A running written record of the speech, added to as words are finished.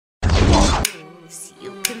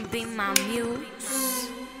You can be my muse,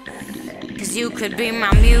 'cause you could be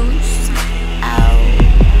my muse. Oh,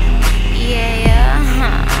 yeah,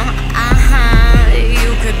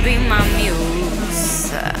 you could be my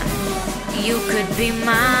muse. You could be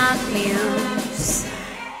my muse.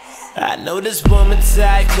 I know this woman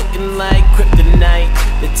type, looking like kryptonite.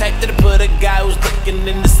 The type that'll put a guy who's looking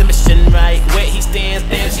in the submission right. Where he stands,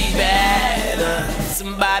 damn, she bad.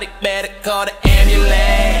 Somebody better call the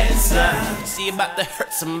ambulance. She about to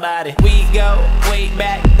hurt somebody. We go way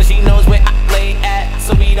back, but she knows where I play at.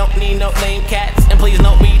 So we don't need no lame cats, and please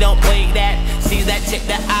note we don't play that. She's that chick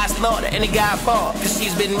that I slaughter, and it got for, 'cause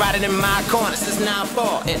she's been riding in my corner since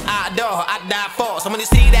 9-4. And I adore her, I die for. So when you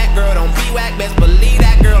see that girl, don't be whack, best believe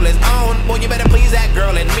that girl is on. Boy, you better please that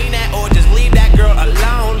girl and mean that, or just leave that girl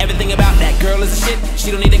alone. Everything about that girl is a shit.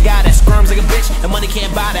 She don't need a guy that squirms like a bitch, and money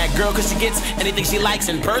can't buy that girl, 'cause she gets anything she likes.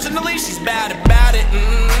 And personally, she's bad about it.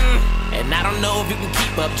 And I don't know if you can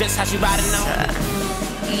keep up just how she riding on.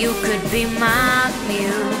 You could be my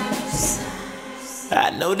muse. I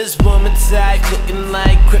know this woman type, looking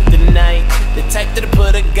like kryptonite. The type that'll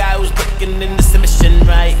put a guy who's looking in the submission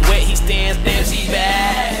right. Where he stands, damn, she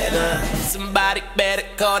bad. Somebody better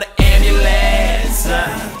call the ambulance.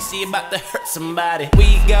 She about to hurt somebody.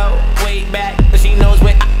 We go way back, but she knows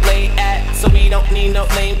where I play at. So we don't need no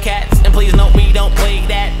lame cats, and please note we don't play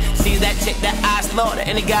that. She's that chick that I slaughter,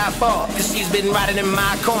 and it got for, 'cause she's been riding in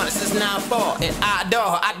my corner since 9-4. And I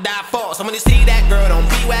adore her, I die for. So when you see that girl, don't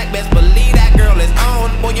be whack, best believe that girl is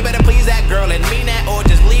on. Boy, you better please that girl and mean that, or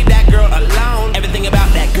just leave that girl alone. Everything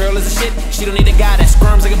about that girl is a shit. She don't need a guy that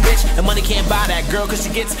squirms like a bitch, and money can't buy that girl, 'cause she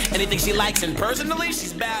gets anything she likes. And personally,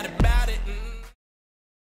 she's bad about it.